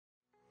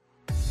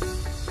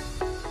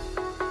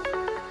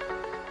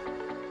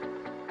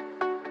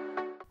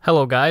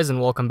Hello guys,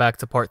 and welcome back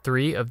to part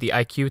 3 of the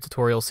iCUE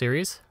tutorial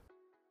series.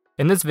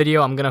 In this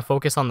video I'm going to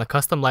focus on the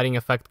custom lighting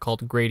effect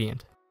called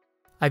gradient.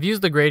 I've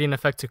used the gradient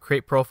effect to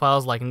create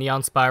profiles like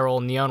neon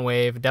spiral, neon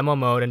wave, demo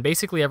mode, and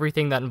basically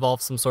everything that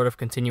involves some sort of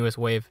continuous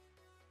wave.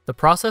 The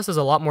process is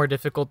a lot more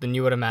difficult than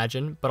you would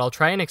imagine, but I'll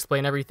try and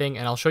explain everything,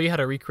 and I'll show you how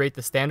to recreate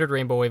the standard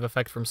rainbow wave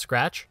effect from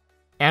scratch,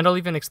 and I'll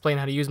even explain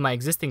how to use my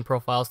existing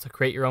profiles to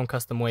create your own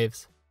custom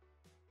waves.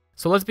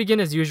 So let's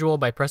begin as usual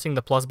by pressing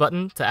the plus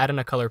button to add in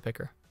a color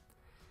picker.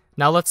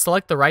 Now let's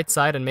select the right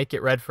side and make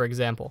it red, for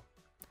example.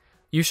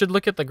 You should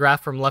look at the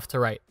graph from left to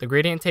right. The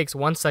gradient takes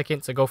 1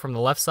 second to go from the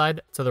left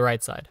side to the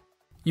right side.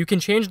 You can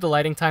change the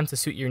lighting time to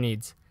suit your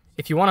needs.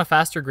 If you want a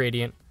faster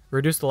gradient,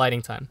 reduce the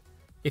lighting time.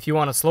 If you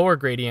want a slower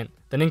gradient,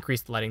 then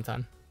increase the lighting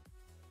time.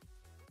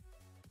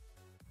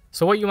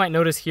 So what you might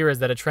notice here is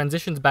that it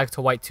transitions back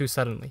to white too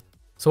suddenly.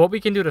 So what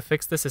we can do to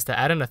fix this is to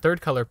add in a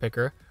third color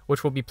picker,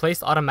 which will be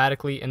placed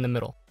automatically in the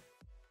middle.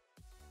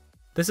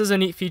 This is a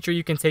neat feature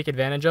you can take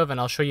advantage of, and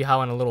I'll show you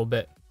how in a little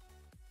bit.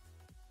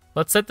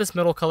 Let's set this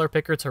middle color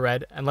picker to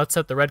red, and let's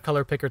set the red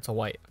color picker to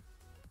white.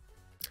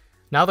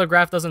 Now the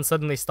graph doesn't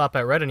suddenly stop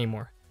at red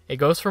anymore. It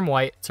goes from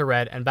white to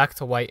red and back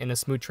to white in a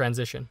smooth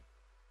transition.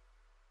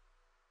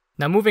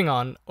 Now moving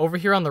on, over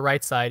here on the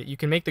right side, you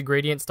can make the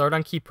gradient start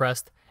on key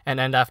pressed and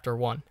end after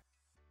 1.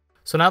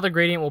 So now the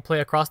gradient will play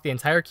across the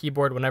entire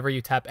keyboard whenever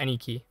you tap any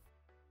key.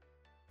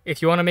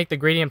 If you want to make the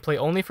gradient play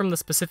only from the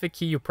specific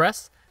key you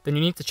press, then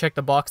you need to check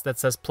the box that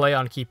says play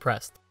on key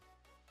pressed.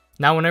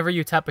 Now whenever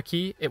you tap a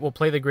key, it will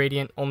play the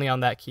gradient only on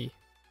that key.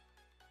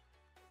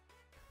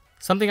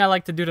 Something I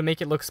like to do to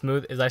make it look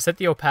smooth is I set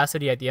the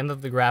opacity at the end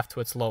of the graph to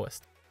its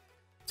lowest.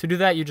 To do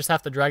that, you just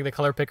have to drag the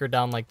color picker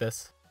down like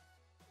this.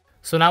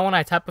 So now when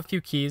I tap a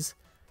few keys,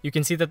 you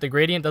can see that the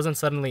gradient doesn't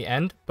suddenly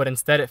end, but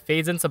instead it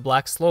fades into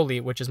black slowly,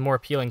 which is more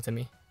appealing to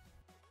me.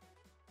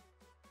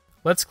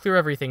 Let's clear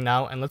everything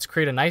now, and let's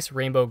create a nice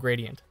rainbow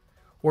gradient.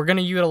 We're going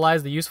to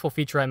utilize the useful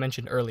feature I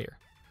mentioned earlier.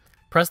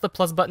 Press the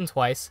plus button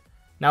twice.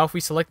 Now if we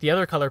select the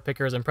other color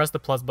pickers and press the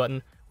plus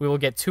button, we will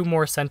get 2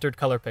 more centered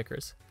color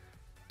pickers.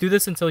 Do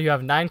this until you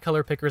have 9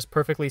 color pickers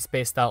perfectly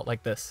spaced out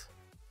like this.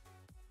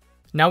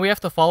 Now we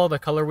have to follow the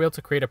color wheel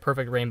to create a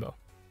perfect rainbow.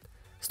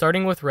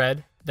 Starting with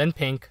red, then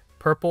pink,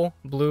 purple,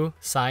 blue,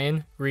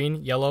 cyan,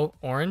 green, yellow,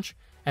 orange,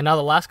 and now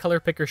the last color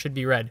picker should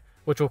be red,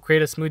 which will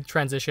create a smooth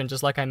transition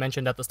just like I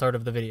mentioned at the start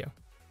of the video.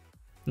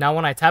 Now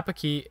when I tap a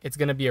key, it's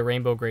going to be a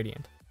rainbow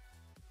gradient.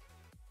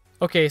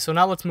 Okay, so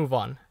now let's move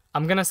on.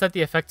 I'm going to set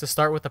the effect to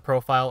start with the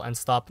profile and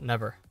stop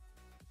never.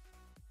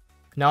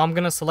 Now I'm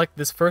going to select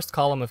this first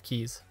column of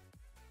keys.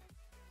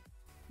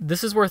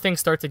 This is where things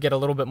start to get a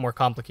little bit more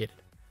complicated.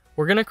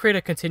 We're going to create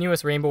a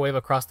continuous rainbow wave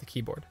across the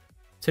keyboard.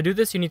 To do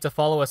this, you need to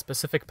follow a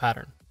specific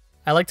pattern.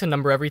 I like to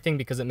number everything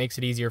because it makes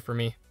it easier for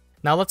me.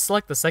 Now let's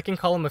select the second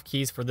column of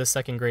keys for this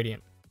second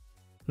gradient.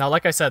 Now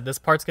like I said, this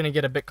part's going to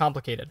get a bit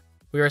complicated.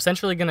 We are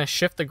essentially going to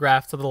shift the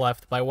graph to the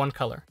left by 1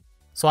 color.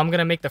 So I'm going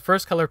to make the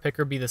first color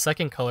picker be the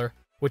second color,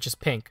 which is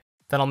pink.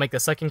 Then I'll make the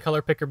second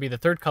color picker be the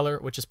third color,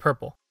 which is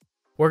purple.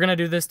 We're going to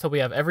do this till we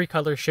have every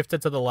color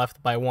shifted to the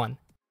left by 1.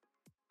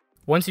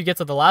 Once you get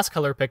to the last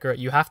color picker,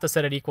 you have to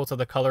set it equal to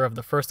the color of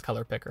the first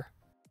color picker.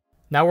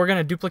 Now we're going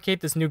to duplicate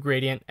this new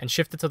gradient and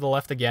shift it to the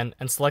left again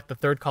and select the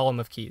third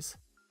column of keys.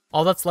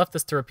 All that's left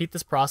is to repeat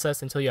this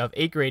process until you have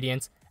 8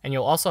 gradients, and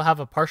you'll also have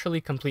a partially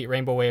complete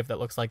rainbow wave that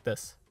looks like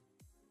this.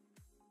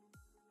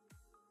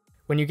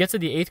 When you get to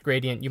the 8th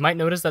gradient, you might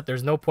notice that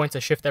there's no point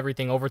to shift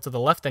everything over to the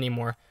left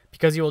anymore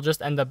because you will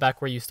just end up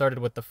back where you started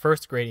with the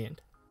first gradient.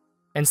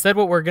 Instead,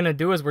 what we're going to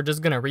do is we're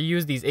just going to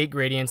reuse these 8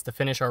 gradients to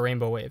finish our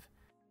rainbow wave.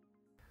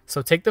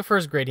 So take the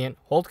first gradient,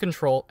 hold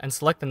Ctrl, and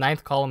select the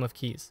 9th column of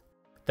keys.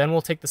 Then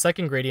we'll take the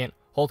second gradient,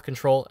 hold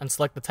Ctrl, and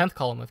select the 10th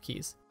column of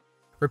keys.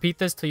 Repeat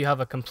this till you have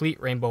a complete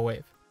rainbow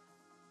wave.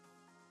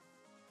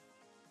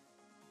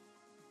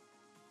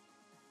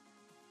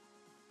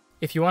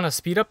 If you want to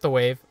speed up the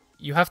wave,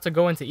 you have to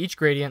go into each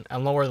gradient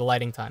and lower the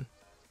lighting time.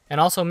 And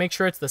also make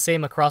sure it's the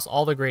same across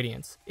all the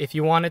gradients. If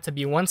you want it to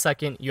be 1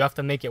 second, you have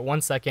to make it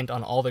 1 second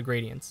on all the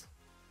gradients.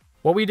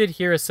 What we did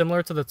here is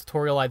similar to the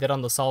tutorial I did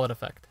on the solid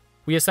effect.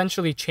 We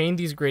essentially chained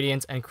these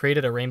gradients and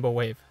created a rainbow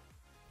wave.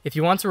 If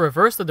you want to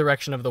reverse the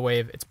direction of the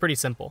wave, it's pretty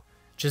simple.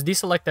 Just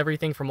deselect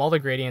everything from all the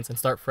gradients and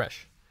start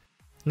fresh.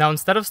 Now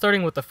instead of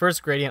starting with the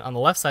first gradient on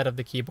the left side of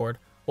the keyboard,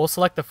 we'll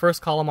select the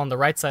first column on the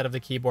right side of the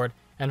keyboard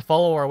and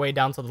follow our way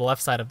down to the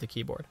left side of the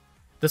keyboard.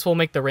 This will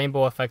make the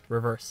rainbow effect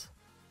reverse.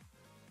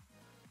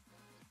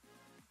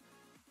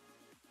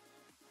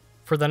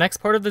 For the next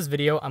part of this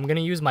video, I'm going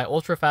to use my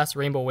ultra-fast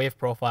rainbow wave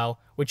profile,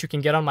 which you can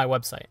get on my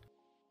website.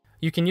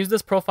 You can use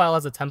this profile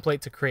as a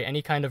template to create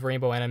any kind of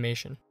rainbow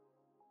animation.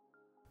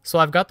 So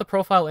I've got the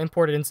profile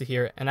imported into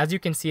here, and as you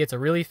can see, it's a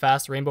really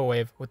fast rainbow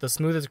wave with the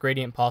smoothest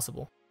gradient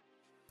possible.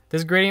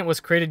 This gradient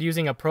was created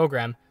using a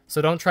program,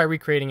 so don't try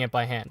recreating it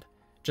by hand.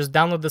 Just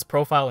download this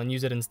profile and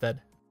use it instead.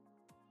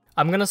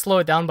 I'm going to slow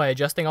it down by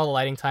adjusting all the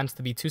lighting times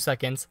to be 2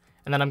 seconds,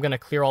 and then I'm going to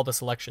clear all the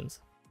selections.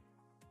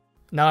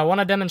 Now I want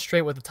to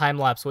demonstrate with a time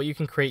lapse what you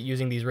can create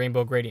using these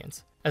rainbow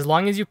gradients. As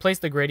long as you place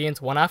the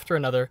gradients one after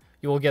another,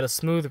 you will get a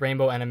smooth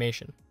rainbow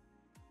animation.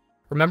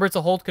 Remember to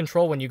hold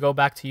Control when you go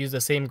back to use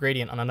the same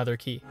gradient on another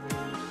key.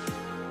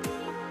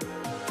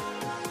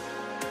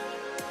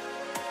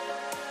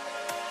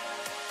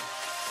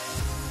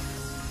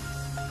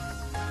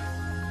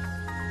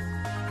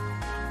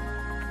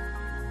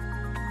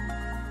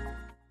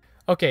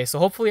 Okay, so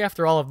hopefully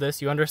after all of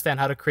this, you understand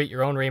how to create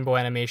your own rainbow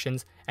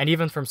animations, and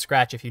even from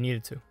scratch if you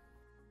needed to.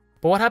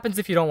 But what happens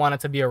if you don't want it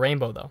to be a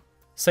rainbow though?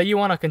 Say you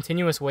want a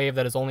continuous wave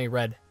that is only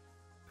red.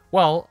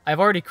 Well, I've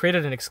already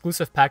created an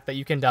exclusive pack that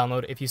you can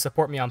download if you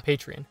support me on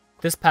Patreon.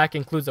 This pack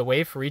includes a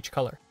wave for each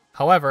color.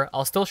 However,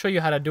 I'll still show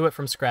you how to do it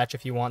from scratch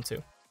if you want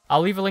to.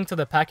 I'll leave a link to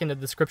the pack in the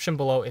description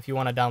below if you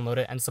want to download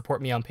it and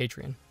support me on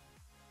Patreon.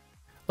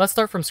 Let's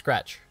start from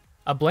scratch.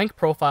 A blank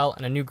profile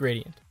and a new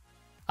gradient.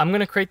 I'm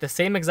going to create the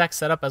same exact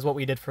setup as what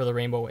we did for the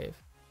rainbow wave.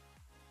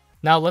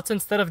 Now let's,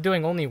 instead of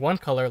doing only one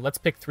color, let's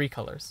pick 3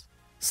 colors.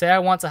 Say I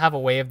want to have a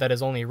wave that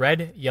is only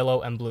red,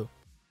 yellow, and blue.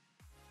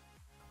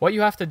 What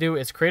you have to do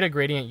is create a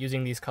gradient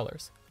using these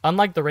colors.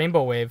 Unlike the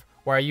rainbow wave,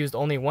 where I used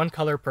only one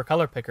color per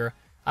color picker,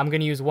 I'm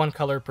going to use one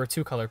color per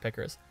 2 color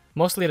pickers,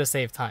 mostly to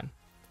save time.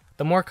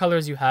 The more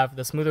colors you have,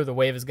 the smoother the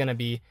wave is going to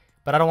be,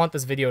 but I don't want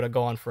this video to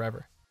go on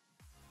forever.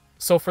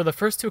 So for the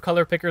first 2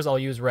 color pickers, I'll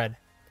use red.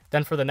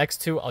 Then for the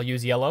next 2, I'll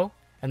use yellow.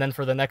 And then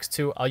for the next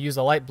 2, I'll use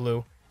a light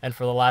blue, and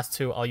for the last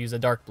 2, I'll use a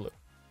dark blue.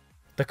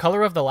 The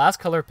color of the last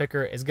color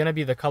picker is going to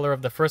be the color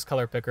of the first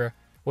color picker,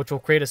 which will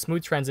create a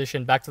smooth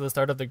transition back to the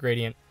start of the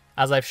gradient,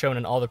 as I've shown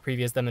in all the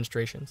previous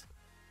demonstrations.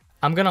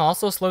 I'm going to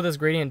also slow this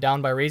gradient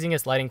down by raising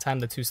its lighting time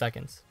to 2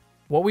 seconds.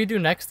 What we do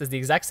next is the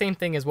exact same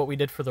thing as what we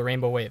did for the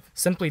rainbow wave.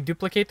 Simply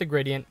duplicate the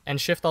gradient and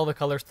shift all the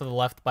colors to the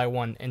left by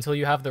 1 until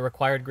you have the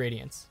required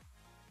gradients.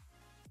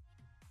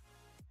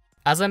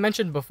 As I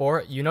mentioned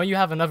before, you know you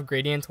have enough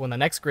gradients when the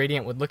next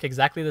gradient would look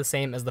exactly the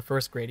same as the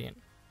first gradient.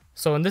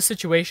 So in this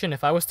situation,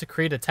 if I was to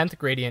create a 10th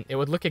gradient, it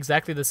would look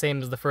exactly the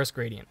same as the first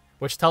gradient,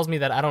 which tells me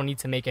that I don't need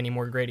to make any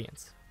more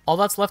gradients. All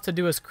that's left to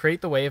do is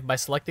create the wave by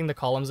selecting the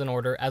columns in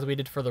order as we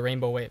did for the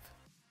rainbow wave.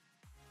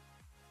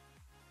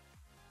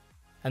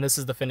 And this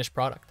is the finished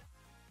product.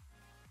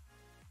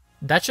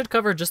 That should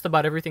cover just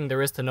about everything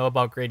there is to know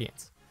about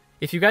gradients.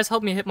 If you guys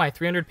help me hit my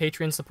 300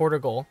 Patreon supporter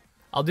goal,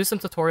 I'll do some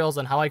tutorials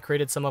on how I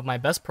created some of my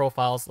best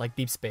profiles like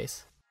Deep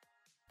Space.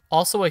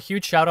 Also, a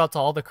huge shout out to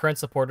all the current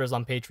supporters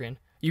on Patreon.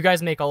 You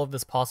guys make all of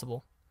this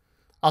possible.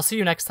 I'll see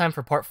you next time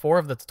for part 4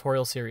 of the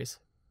tutorial series.